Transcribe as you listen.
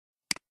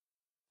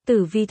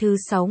Tử vi thứ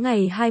 6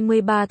 ngày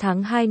 23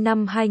 tháng 2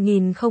 năm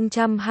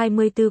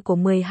 2024 của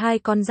 12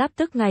 con giáp,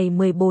 tức ngày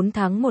 14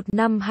 tháng 1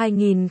 năm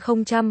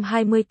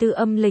 2024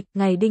 âm lịch,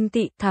 ngày Đinh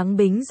Tỵ, tháng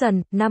Bính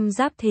Dần, năm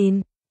Giáp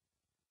Thìn.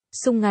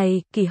 Xung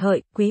ngày: Kỷ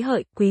Hợi,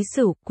 Quý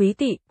Sửu, Quý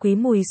Tỵ, Quý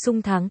Mùi.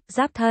 Xung tháng: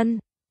 Giáp Thân,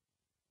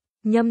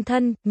 Nhâm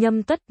Thân,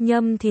 Nhâm Tuất,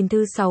 Nhâm Thìn.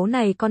 Thứ 6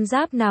 này con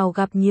giáp nào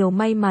gặp nhiều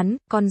may mắn,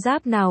 con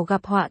giáp nào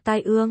gặp họa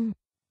tai ương.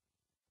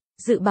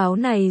 Dự báo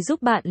này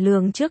giúp bạn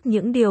lường trước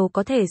những điều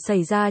có thể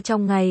xảy ra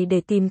trong ngày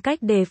để tìm cách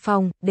đề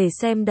phòng. Để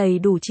xem đầy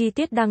đủ chi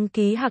tiết, đăng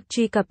ký hoặc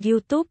truy cập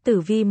YouTube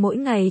Tử vi mỗi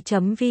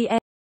ngày.vn.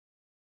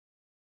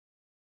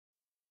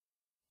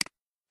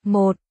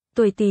 1.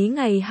 Tuổi Tý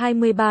ngày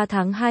 23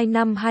 tháng 2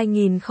 năm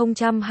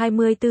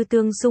 2024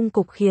 tương xung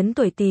cục khiến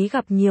tuổi Tý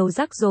gặp nhiều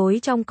rắc rối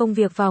trong công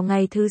việc vào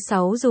ngày thứ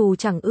 6. Dù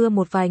chẳng ưa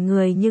một vài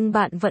người nhưng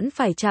bạn vẫn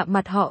phải chạm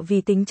mặt họ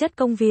vì tính chất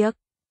công việc.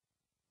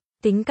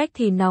 Tính cách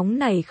thì nóng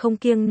nảy, không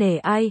kiêng nể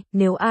ai,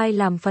 nếu ai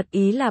làm phật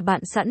ý là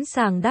bạn sẵn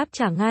sàng đáp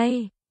trả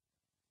ngay.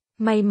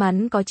 May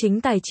mắn có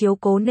chính tài chiếu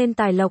cố nên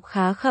tài lộc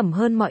khá khẩm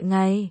hơn mọi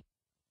ngày.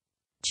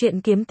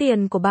 Chuyện kiếm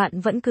tiền của bạn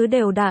vẫn cứ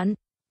đều đặn.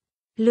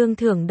 Lương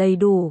thưởng đầy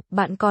đủ,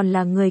 bạn còn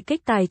là người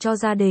kích tài cho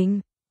gia đình.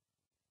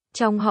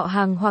 Trong họ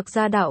hàng hoặc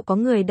gia đạo có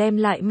người đem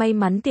lại may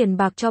mắn tiền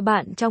bạc cho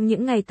bạn trong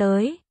những ngày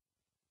tới.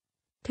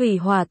 Thủy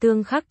hỏa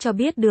tương khắc cho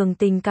biết đường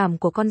tình cảm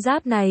của con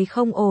giáp này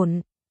không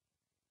ổn.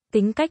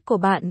 Tính cách của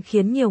bạn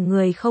khiến nhiều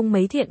người không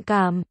mấy thiện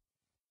cảm.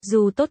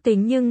 Dù tốt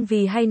tính nhưng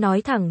vì hay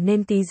nói thẳng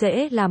nên Tý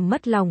dễ làm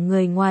mất lòng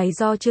người ngoài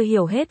do chưa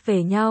hiểu hết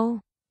về nhau.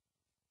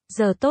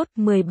 Giờ tốt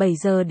 17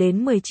 giờ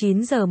đến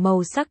 19 giờ,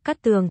 màu sắc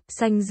cát tường,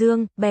 xanh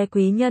dương, be.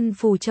 Quý nhân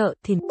phù trợ: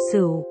 Thìn,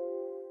 Sửu.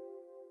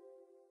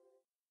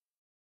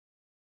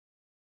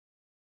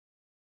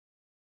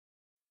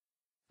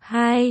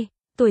 2.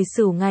 Tuổi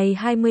Sửu ngày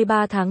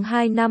 23 tháng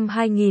 2 năm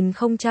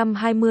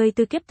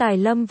 2024 kiếp tài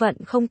lâm vận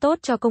không tốt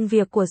cho công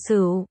việc của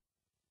Sửu.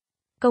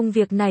 Công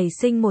việc nảy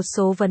sinh một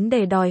số vấn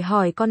đề đòi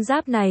hỏi con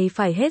giáp này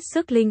phải hết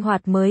sức linh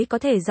hoạt mới có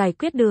thể giải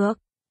quyết được.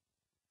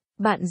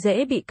 Bạn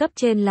dễ bị cấp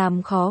trên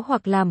làm khó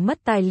hoặc làm mất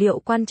tài liệu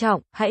quan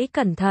trọng, hãy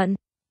cẩn thận.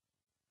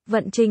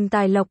 Vận trình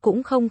tài lộc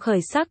cũng không khởi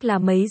sắc là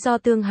mấy do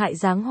tương hại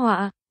giáng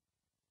họa.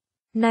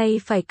 Nay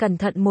phải cẩn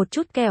thận một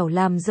chút kẻo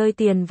làm rơi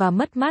tiền và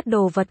mất mát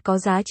đồ vật có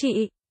giá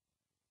trị.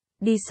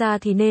 Đi xa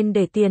thì nên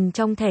để tiền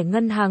trong thẻ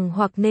ngân hàng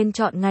hoặc nên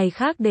chọn ngày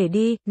khác để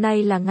đi,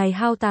 nay là ngày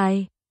hao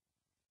tài.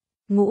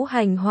 Ngũ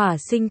hành hỏa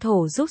sinh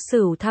thổ giúp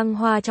Sửu thăng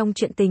hoa trong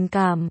chuyện tình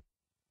cảm.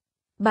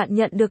 Bạn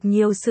nhận được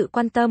nhiều sự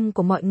quan tâm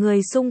của mọi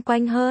người xung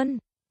quanh hơn.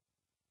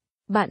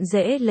 Bạn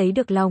dễ lấy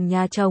được lòng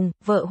nhà chồng,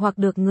 vợ hoặc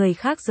được người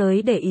khác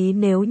giới để ý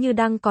nếu như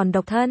đang còn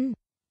độc thân.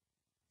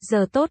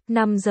 Giờ tốt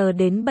 5 giờ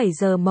đến 7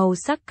 giờ, màu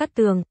sắc cát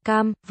tường,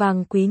 cam,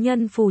 vàng. Quý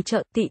nhân phù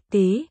trợ: Tỵ,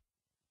 Tý.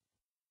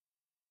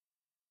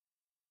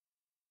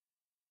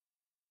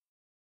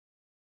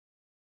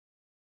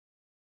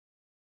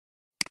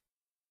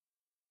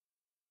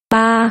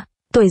 3.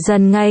 Tuổi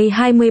Dần ngày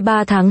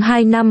 23 tháng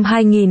 2 năm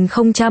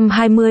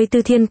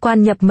 2024 thiên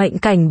quan nhập mệnh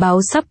cảnh báo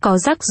sắp có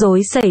rắc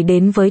rối xảy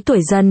đến với tuổi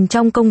Dần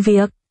trong công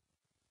việc.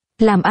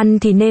 Làm ăn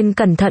thì nên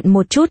cẩn thận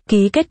một chút,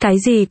 ký kết cái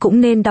gì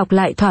cũng nên đọc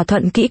lại thỏa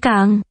thuận kỹ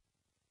càng.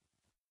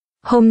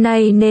 Hôm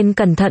nay nên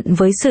cẩn thận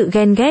với sự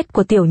ghen ghét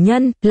của tiểu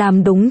nhân,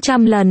 làm đúng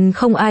 100 lần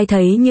không ai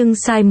thấy nhưng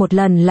sai một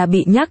lần là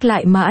bị nhắc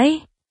lại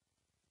mãi.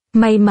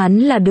 May mắn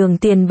là đường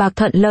tiền bạc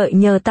thuận lợi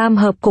nhờ tam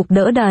hợp cục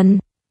đỡ đần.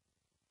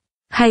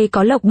 Hay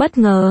có lộc bất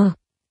ngờ.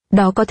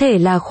 Đó có thể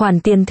là khoản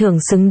tiền thưởng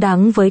xứng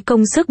đáng với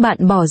công sức bạn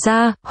bỏ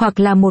ra, hoặc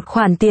là một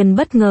khoản tiền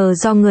bất ngờ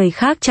do người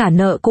khác trả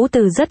nợ cũ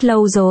từ rất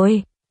lâu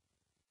rồi.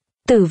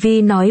 Tử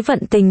vi nói vận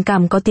tình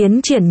cảm có tiến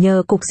triển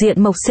nhờ cục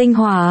diện mộc sinh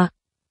hỏa.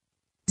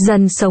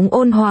 Dần sống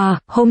ôn hòa,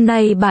 hôm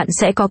nay bạn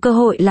sẽ có cơ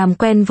hội làm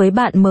quen với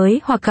bạn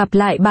mới hoặc gặp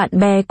lại bạn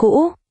bè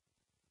cũ.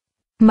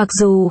 Mặc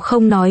dù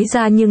không nói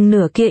ra nhưng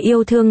nửa kia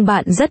yêu thương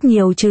bạn rất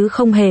nhiều chứ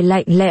không hề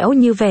lạnh lẽo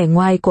như vẻ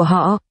ngoài của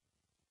họ.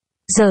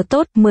 Giờ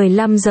tốt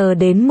 15 giờ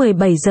đến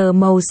 17 giờ,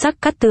 màu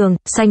sắc cát tường,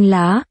 xanh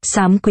lá,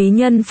 xám. Quý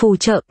nhân phù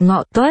trợ: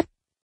 Ngọ, Tuất.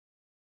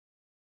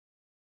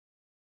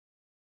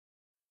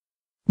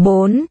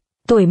 4.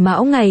 Tuổi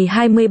Mão ngày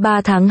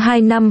 23 tháng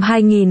 2 năm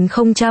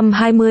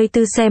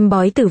 2024 xem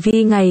bói tử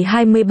vi ngày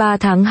 23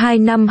 tháng 2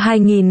 năm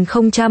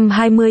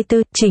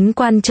 2024, chính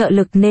quan trợ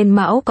lực nên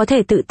Mão có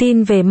thể tự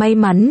tin về may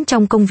mắn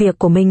trong công việc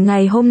của mình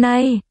ngày hôm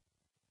nay.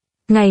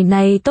 Ngày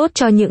này tốt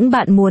cho những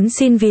bạn muốn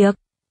xin việc,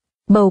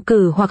 bầu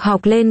cử hoặc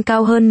học lên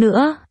cao hơn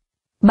nữa.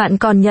 Bạn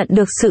còn nhận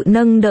được sự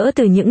nâng đỡ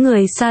từ những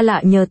người xa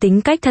lạ nhờ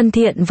tính cách thân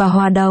thiện và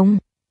hòa đồng.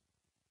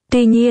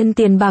 Tuy nhiên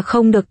tiền bạc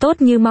không được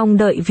tốt như mong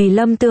đợi vì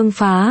lâm tương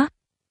phá.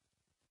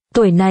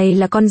 Tuổi này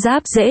là con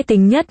giáp dễ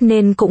tính nhất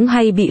nên cũng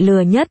hay bị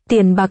lừa nhất,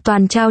 tiền bạc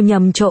toàn trao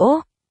nhầm chỗ.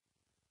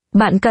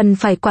 Bạn cần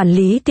phải quản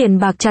lý tiền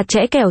bạc chặt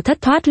chẽ kẻo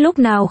thất thoát lúc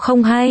nào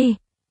không hay.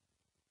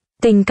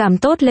 Tình cảm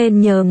tốt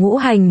lên nhờ ngũ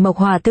hành mộc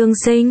hỏa tương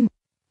sinh.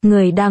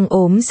 Người đang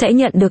ốm sẽ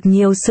nhận được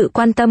nhiều sự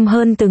quan tâm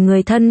hơn từ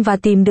người thân và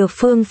tìm được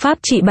phương pháp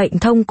trị bệnh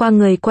thông qua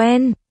người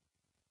quen.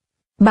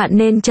 Bạn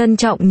nên trân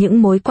trọng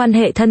những mối quan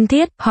hệ thân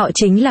thiết, họ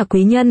chính là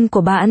quý nhân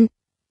của bạn.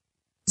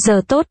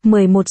 Giờ tốt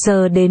 11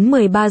 giờ đến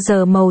 13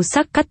 giờ, màu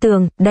sắc cát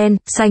tường, đen,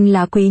 xanh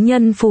lá quý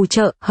nhân phù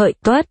trợ, hợi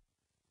tuất.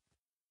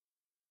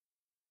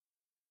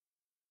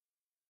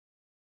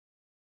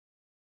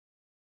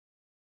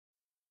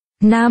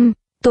 Nam,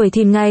 tuổi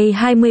Thìn, ngày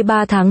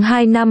 23 tháng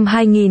 2 năm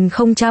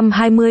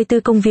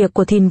 2024, công việc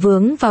của Thìn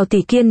vướng vào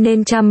tỷ kiên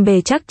nên trăm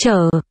bề trắc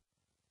trở.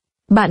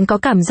 Bạn có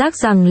cảm giác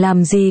rằng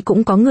làm gì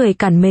cũng có người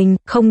cản mình,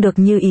 không được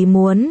như ý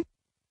muốn.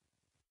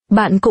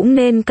 Bạn cũng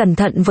nên cẩn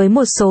thận với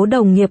một số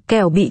đồng nghiệp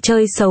kẻo bị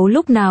chơi xấu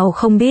lúc nào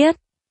không biết.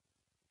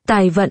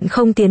 Tài vận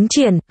không tiến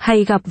triển,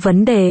 hay gặp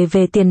vấn đề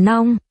về tiền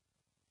nong.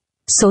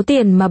 Số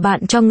tiền mà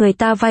bạn cho người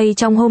ta vay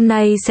trong hôm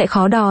nay sẽ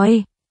khó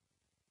đòi.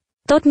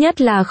 Tốt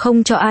nhất là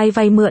không cho ai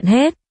vay mượn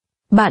hết.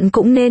 Bạn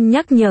cũng nên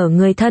nhắc nhở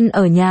người thân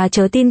ở nhà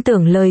chớ tin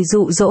tưởng lời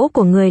dụ dỗ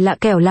của người lạ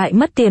kẻo lại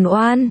mất tiền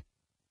oan.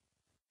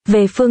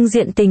 Về phương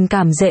diện tình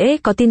cảm dễ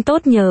có tin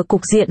tốt nhờ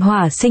cục diện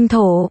hỏa sinh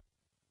thổ.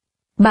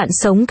 Bạn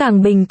sống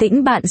càng bình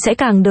tĩnh bạn sẽ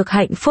càng được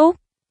hạnh phúc.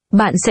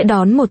 Bạn sẽ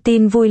đón một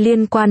tin vui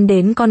liên quan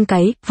đến con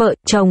cái, vợ,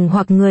 chồng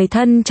hoặc người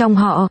thân trong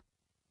họ.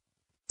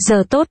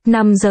 Giờ tốt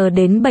 5 giờ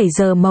đến 7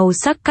 giờ, màu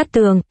sắc cát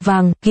tường,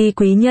 vàng, ghi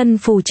quý nhân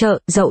phù trợ,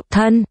 Dậu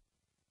Thân.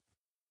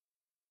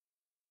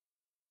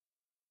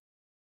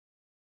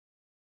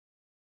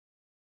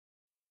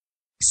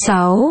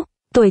 Sáu,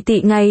 tuổi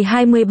Tỵ, ngày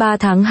 23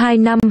 tháng 2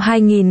 năm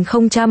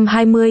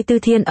 2024,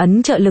 thiên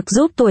ấn trợ lực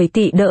giúp tuổi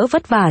Tỵ đỡ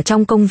vất vả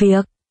trong công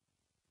việc.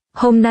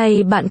 Hôm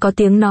nay bạn có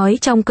tiếng nói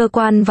trong cơ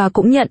quan và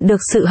cũng nhận được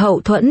sự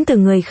hậu thuẫn từ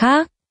người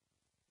khác.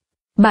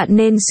 Bạn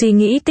nên suy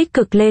nghĩ tích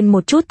cực lên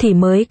một chút thì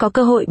mới có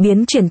cơ hội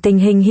biến chuyển tình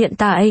hình hiện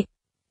tại.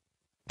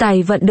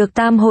 Tài vận được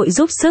tam hội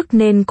giúp sức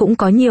nên cũng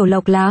có nhiều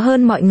lộc lá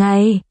hơn mọi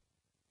ngày.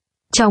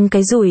 Trong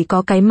cái rủi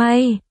có cái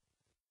may.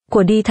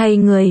 Của đi thay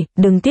người,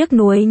 đừng tiếc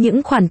nuối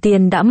những khoản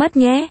tiền đã mất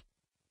nhé.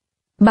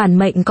 Bản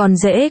mệnh còn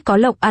dễ có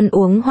lộc ăn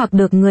uống hoặc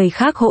được người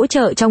khác hỗ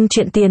trợ trong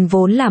chuyện tiền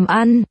vốn làm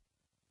ăn.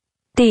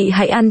 Tỵ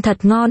hãy ăn thật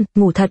ngon,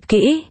 ngủ thật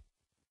kỹ.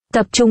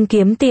 Tập trung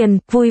kiếm tiền,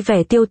 vui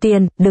vẻ tiêu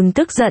tiền, đừng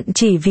tức giận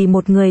chỉ vì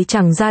một người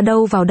chẳng ra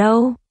đâu vào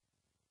đâu.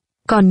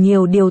 Còn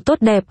nhiều điều tốt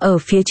đẹp ở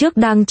phía trước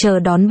đang chờ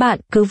đón bạn,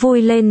 cứ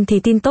vui lên thì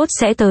tin tốt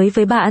sẽ tới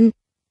với bạn.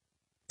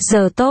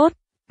 Giờ tốt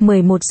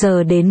 11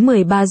 giờ đến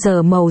 13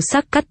 giờ, màu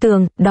sắc cát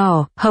tường,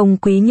 đỏ, hồng,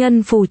 quý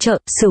nhân phù trợ,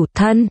 Sửu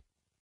Thân.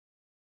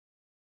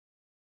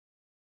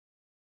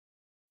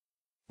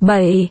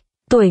 7.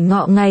 Tuổi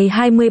Ngọ, ngày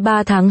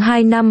 23 tháng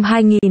 2 năm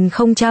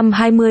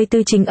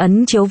 2024, chính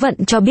ấn chiếu vận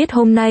cho biết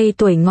hôm nay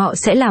tuổi Ngọ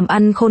sẽ làm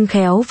ăn khôn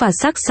khéo và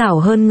sắc sảo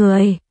hơn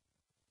người.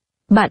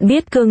 Bạn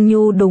biết cương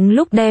nhu đúng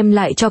lúc đem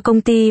lại cho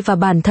công ty và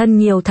bản thân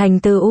nhiều thành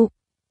tựu.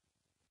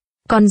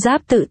 Con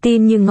giáp tự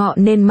tin như Ngọ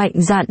nên mạnh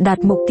dạn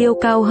đạt mục tiêu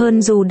cao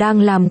hơn dù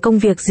đang làm công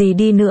việc gì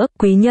đi nữa,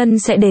 quý nhân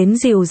sẽ đến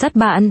dìu dắt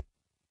bạn.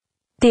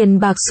 Tiền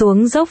bạc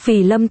xuống dốc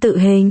vì lâm tự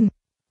hình.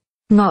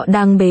 Ngọ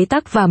đang bế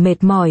tắc và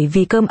mệt mỏi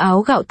vì cơm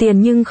áo gạo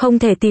tiền nhưng không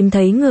thể tìm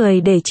thấy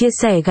người để chia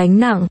sẻ gánh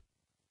nặng.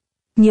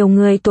 Nhiều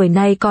người tuổi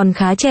này còn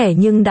khá trẻ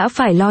nhưng đã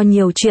phải lo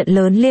nhiều chuyện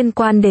lớn liên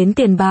quan đến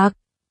tiền bạc.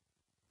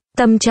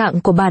 Tâm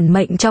trạng của bản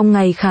mệnh trong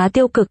ngày khá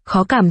tiêu cực,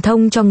 khó cảm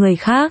thông cho người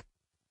khác.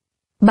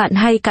 Bạn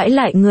hay cãi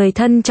lại người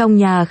thân trong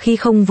nhà khi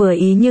không vừa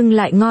ý nhưng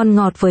lại ngon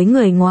ngọt với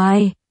người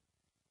ngoài.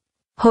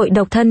 Hội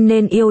độc thân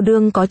nên yêu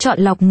đương có chọn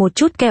lọc một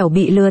chút kẻo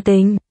bị lừa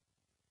tình.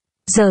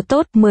 Giờ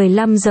tốt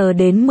 15 giờ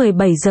đến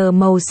 17 giờ,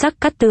 màu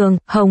sắc cát tường,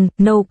 hồng,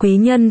 nâu, quý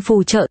nhân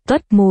phù trợ,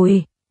 Tuất,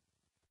 Mùi.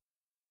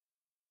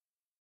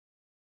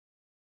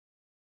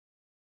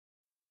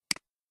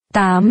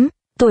 8.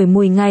 Tuổi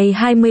Mùi, ngày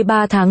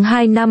 23 tháng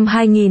 2 năm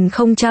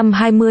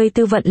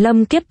 2024, vận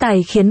lâm kiếp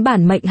tài khiến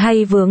bản mệnh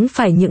hay vướng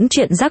phải những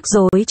chuyện rắc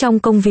rối trong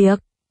công việc.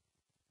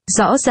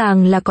 Rõ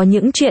ràng là có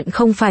những chuyện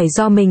không phải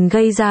do mình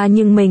gây ra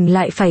nhưng mình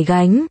lại phải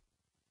gánh.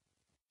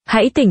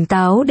 Hãy tỉnh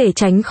táo để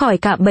tránh khỏi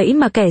cạm bẫy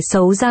mà kẻ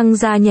xấu giăng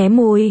ra nhé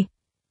Mùi.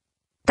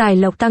 Tài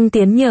lộc tăng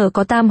tiến nhờ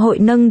có tam hội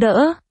nâng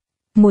đỡ.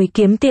 Mùi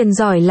kiếm tiền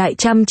giỏi lại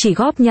chăm chỉ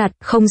góp nhặt,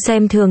 không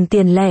xem thường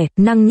tiền lẻ,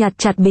 năng nhặt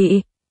chặt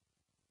bị.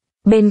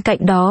 Bên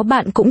cạnh đó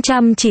bạn cũng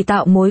chăm chỉ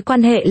tạo mối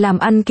quan hệ làm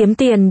ăn kiếm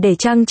tiền để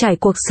trang trải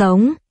cuộc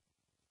sống.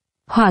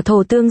 Hỏa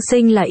thổ tương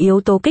sinh là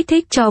yếu tố kích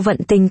thích cho vận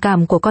tình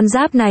cảm của con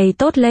giáp này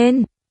tốt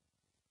lên.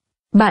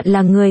 Bạn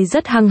là người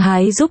rất hăng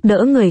hái giúp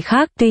đỡ người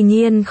khác, tuy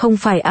nhiên không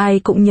phải ai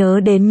cũng nhớ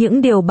đến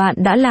những điều bạn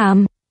đã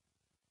làm.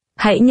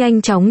 Hãy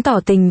nhanh chóng tỏ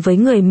tình với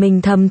người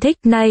mình thầm thích,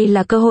 nay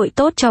là cơ hội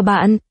tốt cho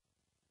bạn.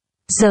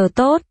 Giờ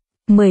tốt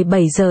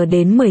 17 giờ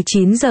đến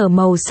 19 giờ,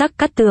 màu sắc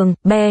cát tường,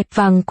 be,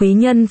 vàng, quý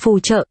nhân phù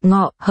trợ,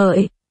 Ngọ,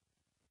 Hợi.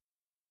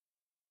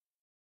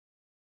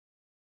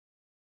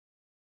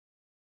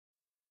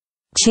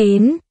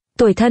 9.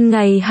 Tuổi Thân,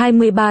 ngày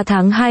 23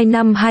 tháng 2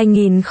 năm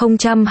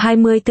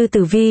 2024,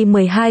 tử vi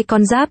 12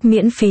 con giáp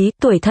miễn phí.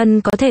 Tuổi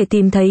Thân có thể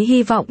tìm thấy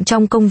hy vọng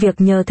trong công việc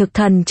nhờ thực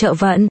thần trợ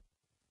vận.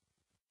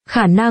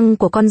 Khả năng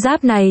của con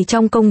giáp này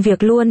trong công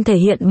việc luôn thể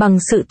hiện bằng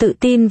sự tự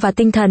tin và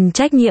tinh thần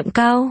trách nhiệm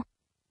cao.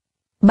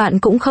 Bạn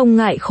cũng không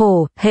ngại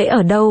khổ, hễ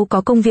ở đâu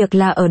có công việc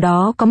là ở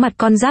đó có mặt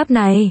con giáp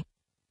này.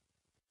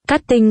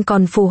 Cát tinh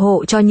còn phù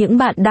hộ cho những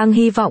bạn đang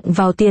hy vọng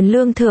vào tiền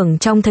lương thưởng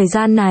trong thời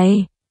gian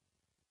này.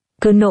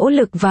 Cứ nỗ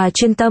lực và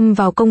chuyên tâm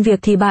vào công việc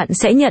thì bạn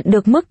sẽ nhận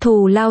được mức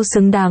thù lao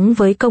xứng đáng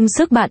với công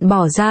sức bạn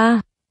bỏ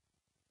ra.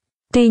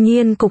 Tuy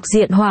nhiên cục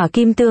diện hỏa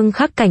kim tương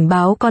khắc cảnh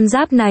báo con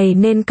giáp này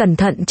nên cẩn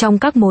thận trong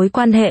các mối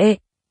quan hệ.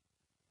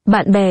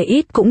 Bạn bè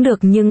ít cũng được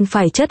nhưng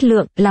phải chất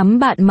lượng, lắm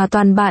bạn mà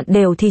toàn bạn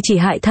đều thì chỉ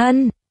hại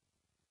thân.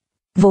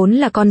 Vốn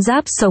là con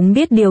giáp sống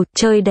biết điều,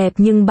 chơi đẹp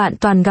nhưng bạn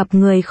toàn gặp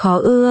người khó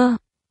ưa.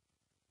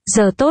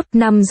 Giờ tốt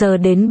 5 giờ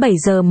đến 7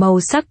 giờ, màu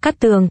sắc cát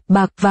tường,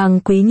 bạc vàng,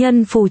 quý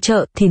nhân phù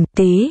trợ, Thìn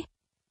Tý.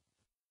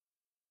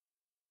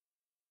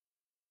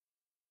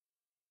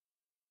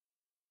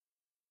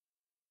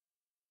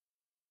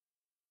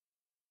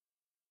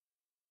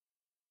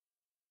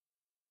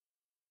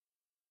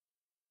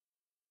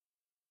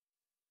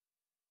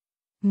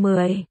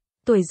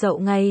 Tuổi Dậu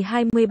ngày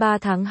 23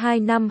 tháng 2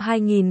 năm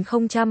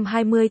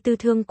 2024,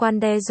 thương quan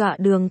đe dọa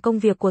đường công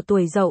việc của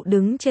tuổi Dậu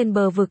đứng trên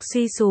bờ vực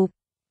suy sụp.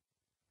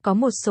 Có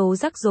một số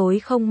rắc rối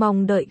không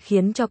mong đợi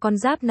khiến cho con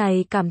giáp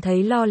này cảm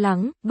thấy lo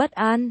lắng, bất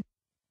an.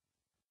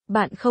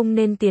 Bạn không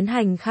nên tiến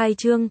hành khai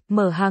trương,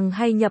 mở hàng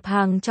hay nhập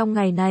hàng trong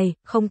ngày này,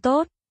 không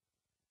tốt.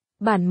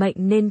 Bản mệnh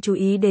nên chú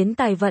ý đến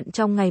tài vận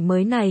trong ngày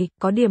mới này,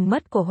 có điểm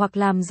mất của hoặc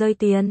làm rơi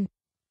tiền.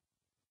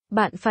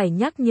 Bạn phải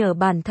nhắc nhở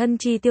bản thân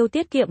chi tiêu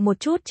tiết kiệm một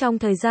chút trong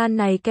thời gian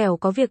này, kẻo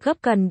có việc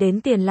gấp cần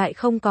đến tiền lại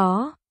không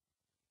có.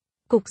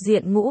 Cục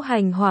diện ngũ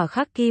hành hỏa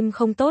khắc kim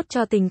không tốt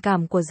cho tình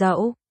cảm của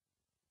Dậu.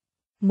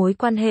 Mối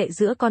quan hệ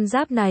giữa con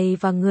giáp này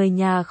và người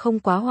nhà không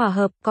quá hòa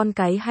hợp, con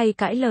cái hay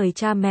cãi lời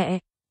cha mẹ.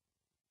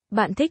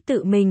 Bạn thích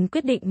tự mình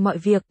quyết định mọi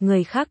việc,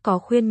 người khác có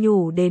khuyên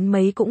nhủ đến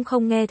mấy cũng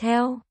không nghe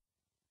theo.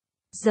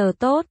 Giờ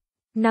tốt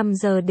 5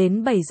 giờ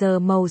đến 7 giờ,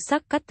 màu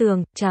sắc cát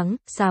tường, trắng,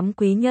 xám,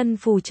 quý nhân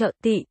phù trợ,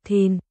 Tỵ,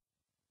 Thìn.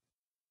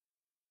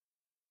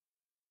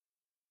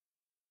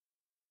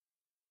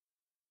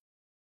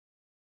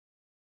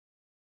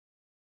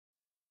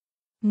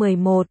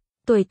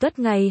 Tuổi Tuất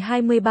ngày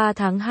 23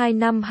 tháng 2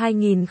 năm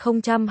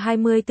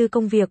 2024,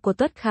 công việc của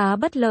Tuất khá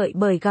bất lợi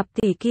bởi gặp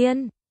tỷ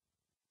kiên.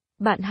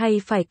 Bạn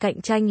hay phải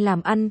cạnh tranh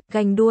làm ăn,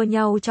 ganh đua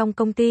nhau trong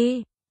công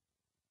ty.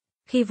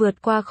 Khi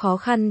vượt qua khó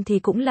khăn thì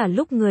cũng là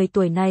lúc người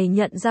tuổi này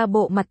nhận ra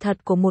bộ mặt thật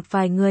của một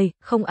vài người,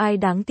 không ai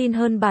đáng tin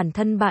hơn bản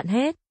thân bạn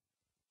hết.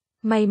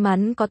 May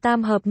mắn có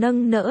tam hợp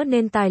nâng nỡ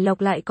nên tài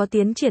lộc lại có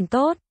tiến triển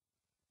tốt.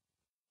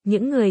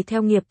 Những người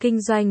theo nghiệp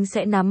kinh doanh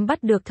sẽ nắm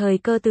bắt được thời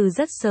cơ từ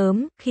rất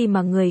sớm, khi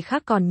mà người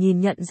khác còn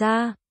nhìn nhận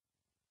ra.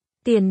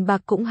 Tiền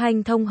bạc cũng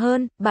hanh thông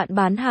hơn, bạn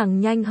bán hàng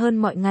nhanh hơn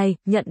mọi ngày,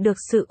 nhận được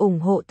sự ủng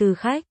hộ từ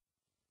khách.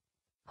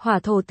 Hỏa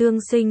thổ tương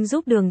sinh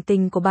giúp đường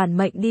tình của bản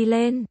mệnh đi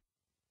lên.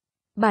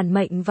 Bản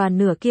mệnh và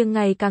nửa kia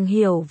ngày càng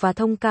hiểu và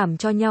thông cảm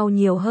cho nhau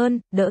nhiều hơn,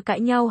 đỡ cãi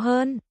nhau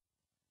hơn.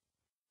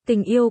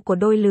 Tình yêu của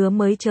đôi lứa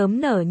mới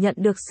chớm nở nhận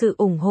được sự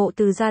ủng hộ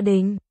từ gia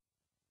đình.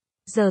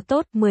 Giờ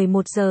tốt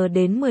 11 giờ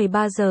đến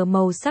 13 giờ,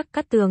 màu sắc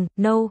cát tường,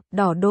 nâu,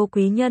 đỏ, đô,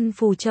 quý nhân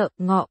phù trợ,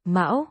 Ngọ,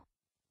 Mão.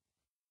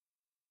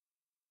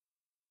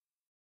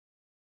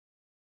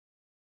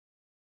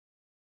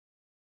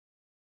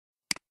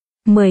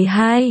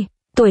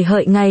 Tuổi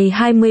Hợi ngày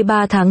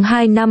 23 tháng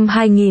 2 năm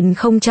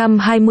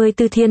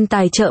 2024, thiên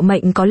tài trợ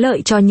mệnh có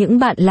lợi cho những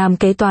bạn làm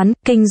kế toán,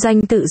 kinh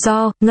doanh tự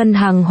do, ngân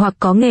hàng hoặc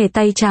có nghề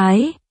tay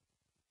trái.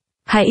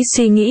 Hãy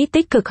suy nghĩ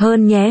tích cực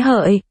hơn nhé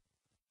Hợi.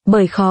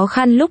 Bởi khó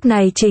khăn lúc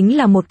này chính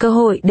là một cơ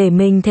hội để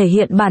mình thể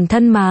hiện bản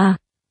thân mà.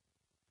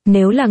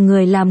 Nếu là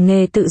người làm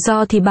nghề tự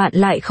do thì bạn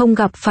lại không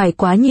gặp phải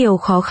quá nhiều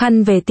khó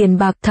khăn về tiền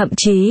bạc, thậm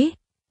chí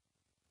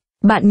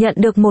bạn nhận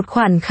được một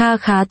khoản kha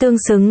khá tương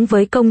xứng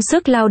với công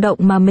sức lao động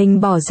mà mình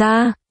bỏ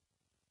ra.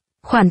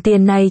 Khoản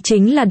tiền này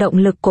chính là động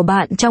lực của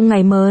bạn trong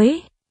ngày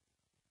mới.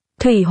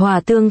 Thủy hỏa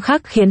tương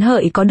khắc khiến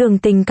Hợi có đường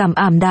tình cảm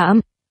ảm đạm.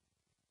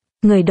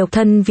 Người độc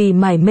thân vì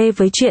mải mê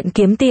với chuyện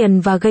kiếm tiền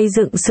và gây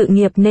dựng sự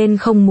nghiệp nên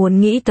không muốn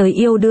nghĩ tới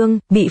yêu đương,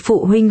 bị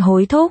phụ huynh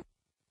hối thúc.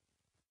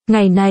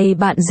 Ngày này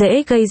bạn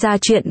dễ gây ra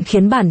chuyện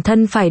khiến bản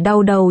thân phải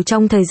đau đầu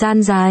trong thời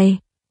gian dài.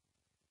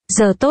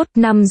 Giờ tốt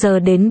 5 giờ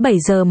đến 7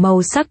 giờ,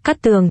 màu sắc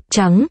cát tường,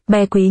 trắng,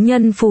 be, quý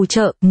nhân phù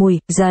trợ, Mùi,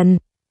 Dần.